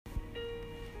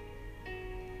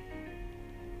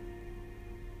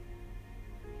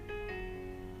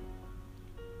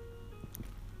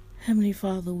Heavenly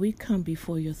Father, we come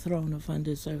before your throne of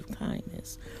undeserved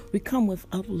kindness. We come with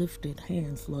uplifted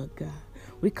hands, Lord God.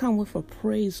 We come with a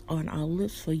praise on our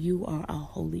lips, for you are our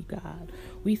holy God.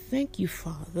 We thank you,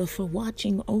 Father, for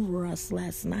watching over us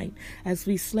last night as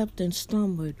we slept and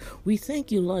slumbered. We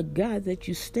thank you, Lord God, that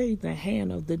you stayed the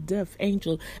hand of the death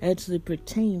angel as it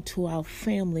pertained to our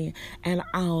family and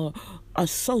our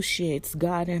associates,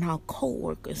 God, and our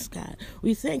co-workers, God.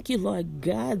 We thank you, Lord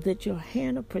God, that your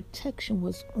hand of protection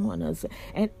was on us,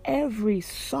 and every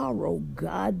sorrow,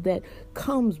 God, that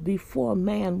comes before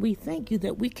man, we thank you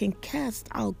that we can cast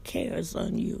our cares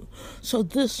on you. So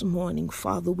this morning,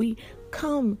 Father, we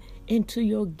come into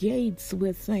your gates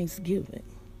with thanksgiving.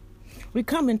 We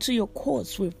come into your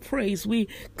courts with praise. We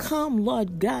come,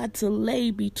 Lord God, to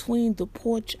lay between the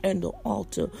porch and the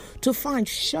altar, to find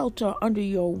shelter under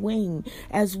your wing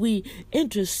as we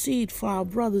intercede for our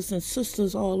brothers and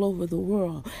sisters all over the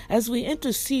world, as we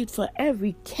intercede for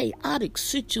every chaotic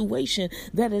situation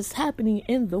that is happening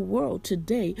in the world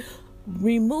today.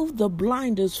 Remove the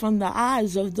blinders from the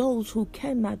eyes of those who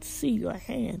cannot see your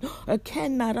hand or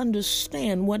cannot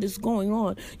understand what is going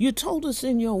on. You told us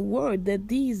in your word that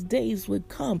these days would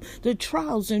come, the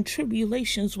trials and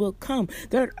tribulations will come,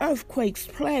 that earthquakes,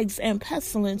 plagues, and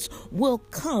pestilence will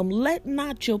come. Let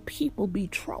not your people be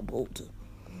troubled,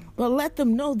 but let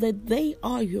them know that they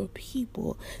are your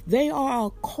people. They are a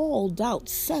called out,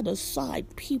 set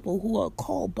aside people who are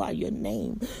called by your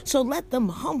name. So let them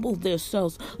humble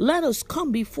themselves. Let us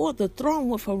come before the throne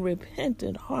with a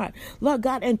repentant heart, Lord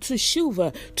God, and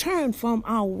teshuva, turn from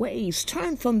our ways,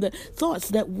 turn from the thoughts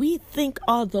that we think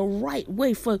are the right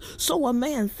way. For so a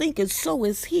man thinketh, so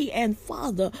is he. And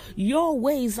Father, your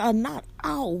ways are not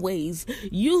our ways.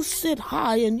 You sit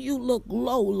high and you look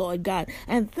low, Lord God.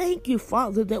 And thank you,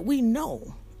 Father, that we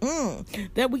know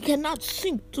that we cannot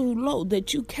sink too low,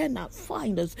 that you cannot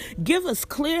find us. Give us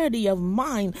clarity of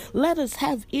mind. Let us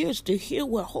have ears to hear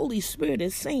what Holy Spirit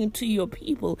is saying to your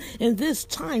people in this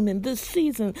time, in this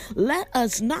season. Let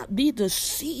us not be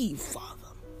deceived, Father,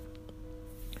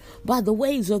 by the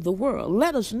ways of the world.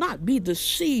 Let us not be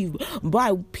deceived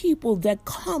by people that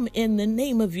come in the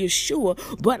name of Yeshua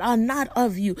but are not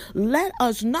of you. Let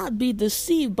us not be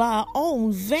deceived by our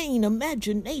own vain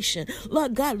imagination,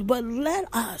 Lord God, but let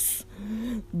us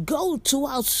go to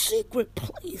our secret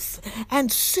place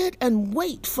and sit and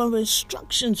wait for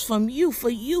instructions from you. For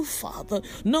you, Father,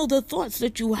 know the thoughts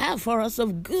that you have for us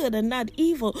of good and not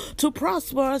evil, to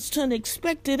prosper us to an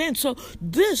expected end. So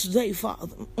this day, Father,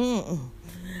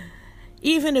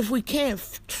 even if we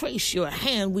can't trace your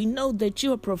hand, we know that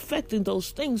you're perfecting those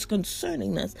things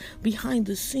concerning us behind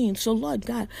the scenes. So, Lord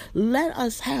God, let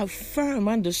us have firm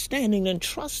understanding and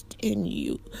trust in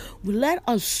you. Let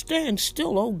us stand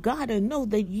still, oh God, and know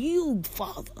that you,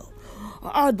 Father,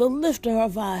 are the lifter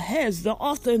of our heads, the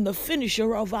author and the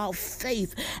finisher of our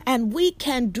faith, and we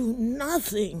can do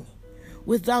nothing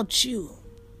without you.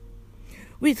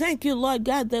 We thank you, Lord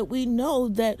God, that we know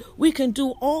that we can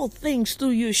do all things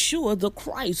through Yeshua, the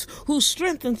Christ, who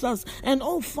strengthens us. And,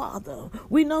 oh, Father,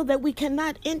 we know that we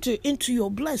cannot enter into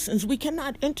your blessings. We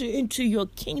cannot enter into your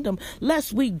kingdom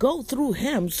lest we go through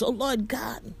him. So, Lord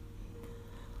God,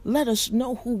 let us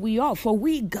know who we are, for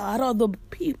we, God, are the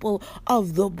people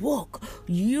of the book.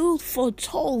 You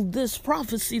foretold this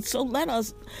prophecy, so let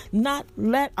us not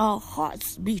let our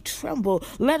hearts be trembled.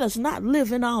 Let us not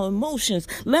live in our emotions.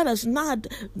 Let us not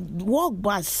walk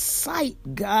by sight,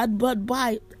 God, but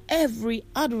by every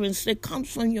utterance that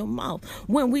comes from your mouth.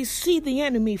 When we see the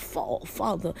enemy fall,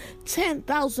 Father,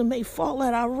 10,000 may fall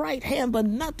at our right hand, but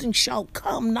nothing shall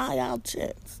come nigh our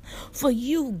tents. For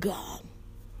you, God,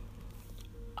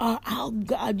 are our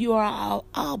God. You are our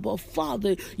Abba,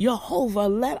 Father, Jehovah.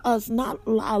 Let us not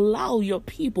allow your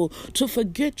people to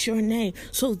forget your name.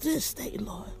 So this day,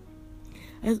 Lord,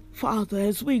 Father,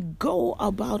 as we go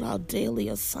about our daily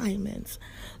assignments,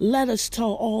 let us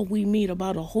tell all we meet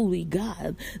about a holy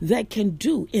God that can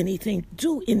do anything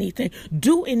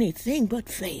but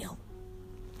fail.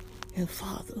 And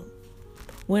Father,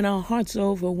 when our hearts are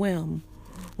overwhelmed,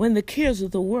 when the cares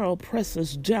of the world press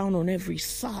us down on every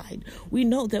side, we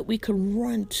know that we can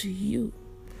run to you.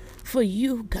 For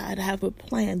you, God, have a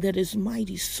plan that is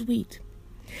mighty sweet.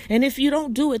 And if you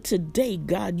don't do it today,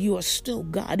 God, you are still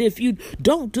God. If you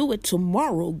don't do it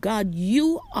tomorrow, God,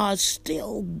 you are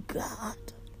still God.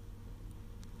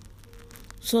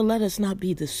 So let us not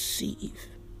be deceived.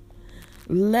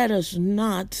 Let us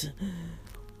not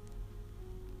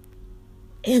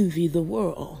envy the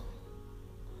world.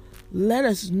 Let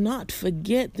us not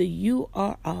forget that you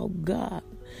are our God,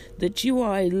 that you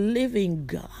are a living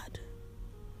God,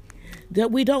 that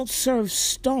we don't serve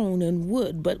stone and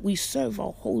wood, but we serve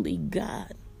a holy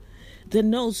God. that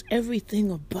knows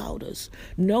everything about us.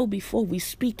 Know before we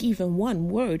speak even one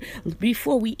word,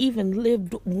 before we even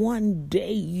lived one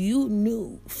day, you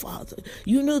knew, Father.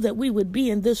 You knew that we would be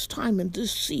in this time and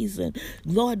this season.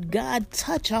 Lord God,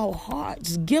 touch our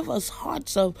hearts. Give us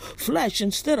hearts of flesh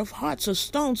instead of hearts of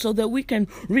stone so that we can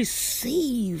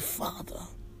receive, Father.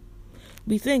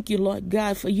 We thank you, Lord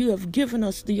God, for you have given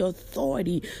us the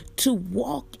authority to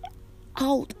walk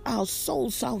out our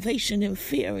soul salvation in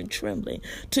fear and trembling,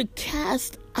 to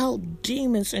cast out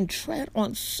demons and tread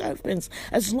on serpents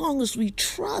as long as we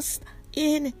trust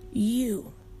in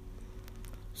you.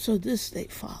 So this day,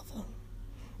 Father,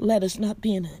 let us not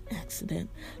be in an accident,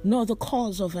 nor the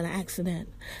cause of an accident.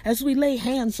 As we lay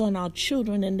hands on our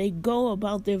children and they go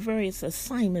about their various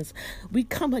assignments, we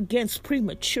come against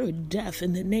premature death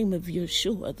in the name of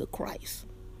Yeshua the Christ.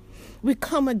 We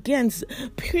come against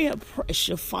peer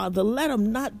pressure, Father. Let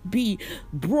them not be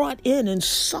brought in and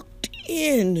sucked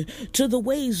in to the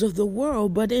ways of the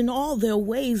world, but in all their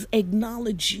ways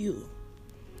acknowledge you.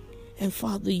 And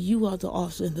Father, you are the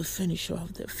author and the finisher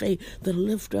of their faith, the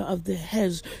lifter of their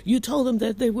heads. You told them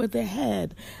that they were the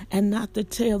head and not the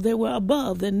tail. They were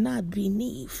above and not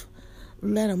beneath.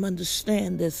 Let them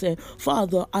understand this. And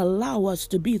Father, allow us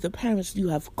to be the parents you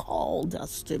have called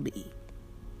us to be.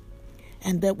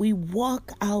 And that we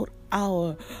walk out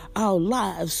our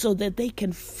lives so that they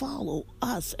can follow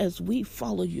us as we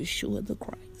follow Yeshua the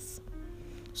Christ.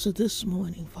 So this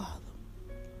morning, Father,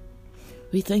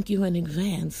 we thank you in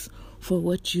advance for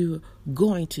what you're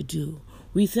going to do.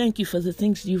 We thank you for the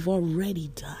things you've already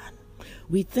done.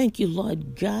 We thank you,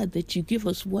 Lord God, that you give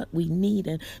us what we need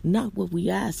and not what we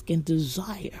ask and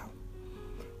desire.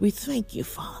 We thank you,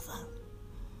 Father.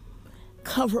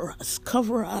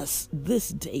 Cover us this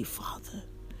day, Father,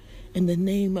 in the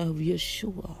name of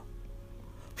Yeshua.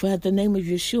 For at the name of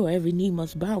Yeshua, every knee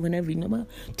must bow and every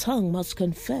tongue must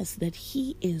confess that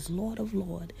he is Lord of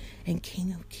lords and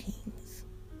King of kings.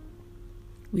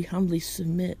 We humbly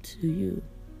submit to you.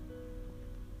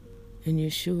 In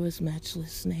Yeshua's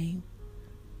matchless name,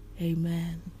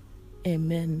 amen,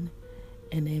 amen,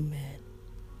 and amen.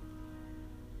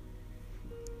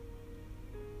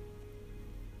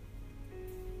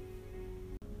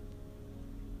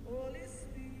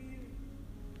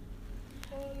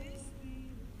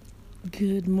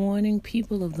 Good morning,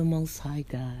 people of the Most High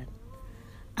God.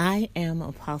 I am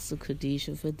Apostle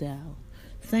Khadijah Vidal.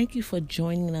 Thank you for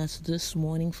joining us this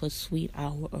morning for Sweet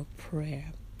Hour of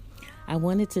Prayer. I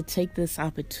wanted to take this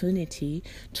opportunity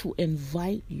to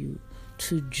invite you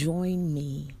to join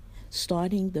me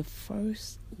starting the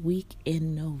first week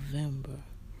in November,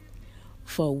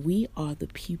 for we are the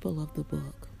people of the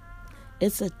book.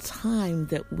 It's a time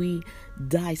that we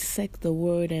dissect the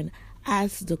word and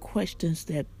ask the questions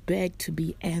that beg to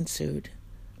be answered.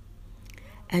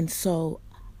 And so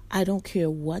I don't care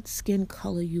what skin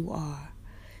color you are,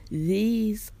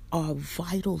 these are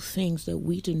vital things that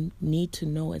we need to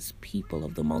know as people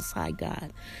of the Most High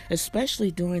God, especially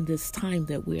during this time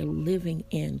that we're living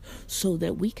in, so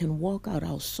that we can walk out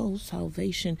our soul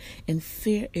salvation in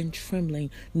fear and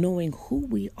trembling, knowing who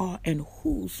we are and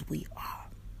whose we are.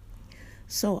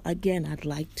 So again, I'd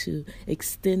like to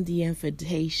extend the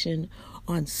invitation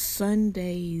on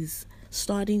Sundays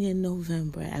starting in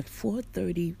November at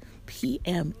 4:30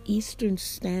 p.m. Eastern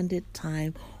Standard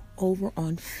Time over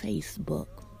on Facebook,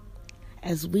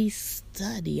 as we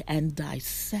study and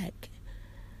dissect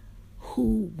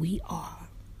who we are.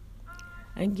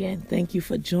 Again, thank you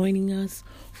for joining us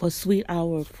for Sweet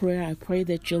Hour of Prayer. I pray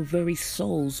that your very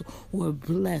souls were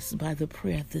blessed by the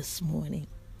prayer this morning.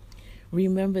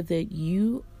 Remember that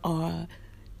you are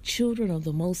children of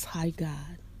the Most High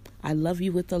God. I love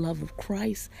you with the love of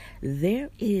Christ. There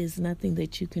is nothing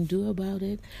that you can do about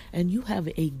it. And you have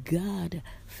a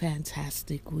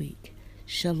God-fantastic week.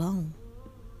 Shalom.